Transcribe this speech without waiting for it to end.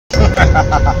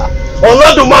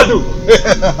Oladumadu.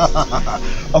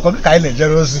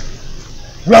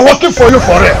 We are working for you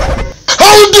for it.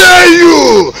 How dare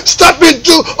you step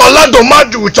into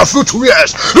Oladumadu with your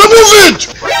footwears? Remove it!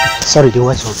 Sorry, the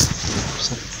white one.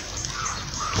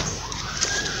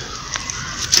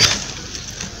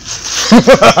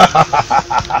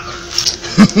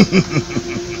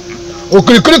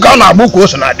 Okirikiri ka na agbu ko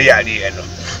so na de ya de no.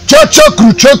 Che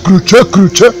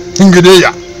ingede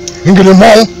ya. Ingede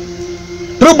mo.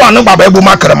 Truba no baba ebu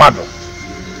makremado.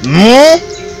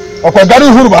 Okogari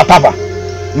huru bataba.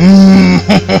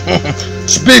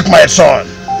 Speak, my son.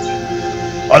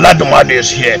 Oladumadu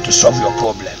is here to solve your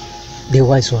problem. The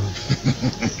wise one.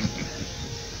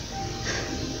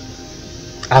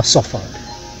 I've suffered.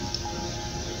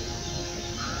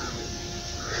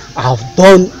 I've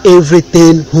done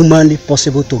everything humanly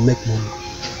possible to make money.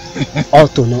 All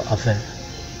to no avail.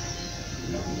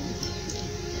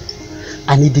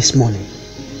 I need this money.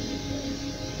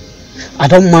 I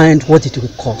don't mind what it will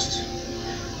cost.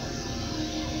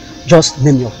 Just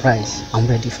name your price. I'm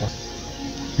ready for it.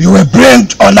 You will bring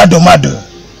Oladumadu.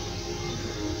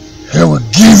 He will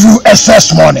give you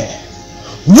excess money.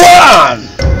 1.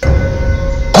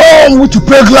 Come with your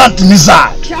pregnant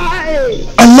lizard.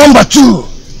 And number 2,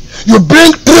 you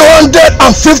bring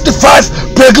 355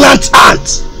 pregnant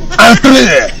ants. And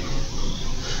 3,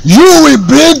 you will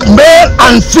bring male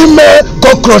and female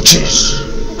cockroaches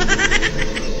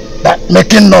that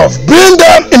making noise. Bring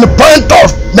them in the point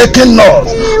of making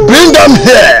noise. Bring them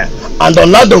here, and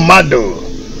Oladumadu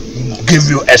will give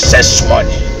you excess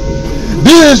money.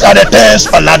 These are the things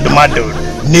Oladumadu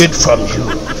need from you,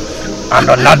 and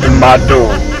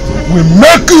Oladumadu will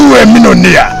make you a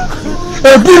millionaire.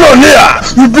 A billionaire,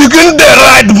 you begin to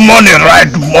write money,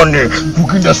 you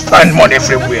begin to spend money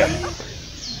everywhere.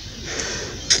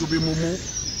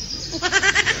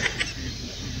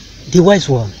 The wise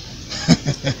one.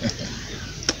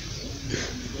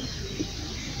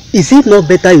 Is it not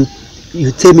better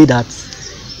you tell me that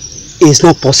it's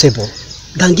not possible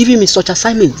than giving me such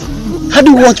assignment? How do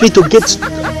you want me to get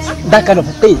that kind of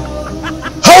a thing?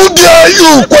 How dare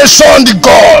you question the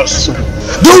gods?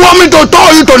 Do you want me to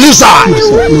tell you to listen?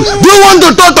 Do you want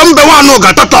to tell them the one who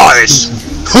got the toys?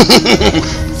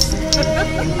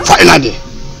 Finally,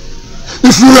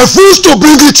 if you refuse to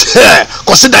bring it here,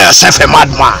 consider yourself a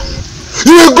madman.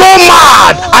 You will go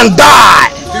mad and die.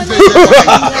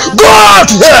 Go out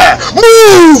here,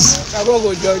 move.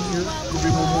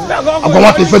 I'm going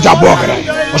to fetch a burger.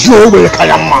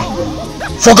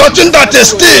 Forgetting that a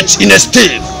state in a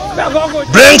stave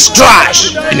brings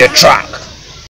trash in a trunk.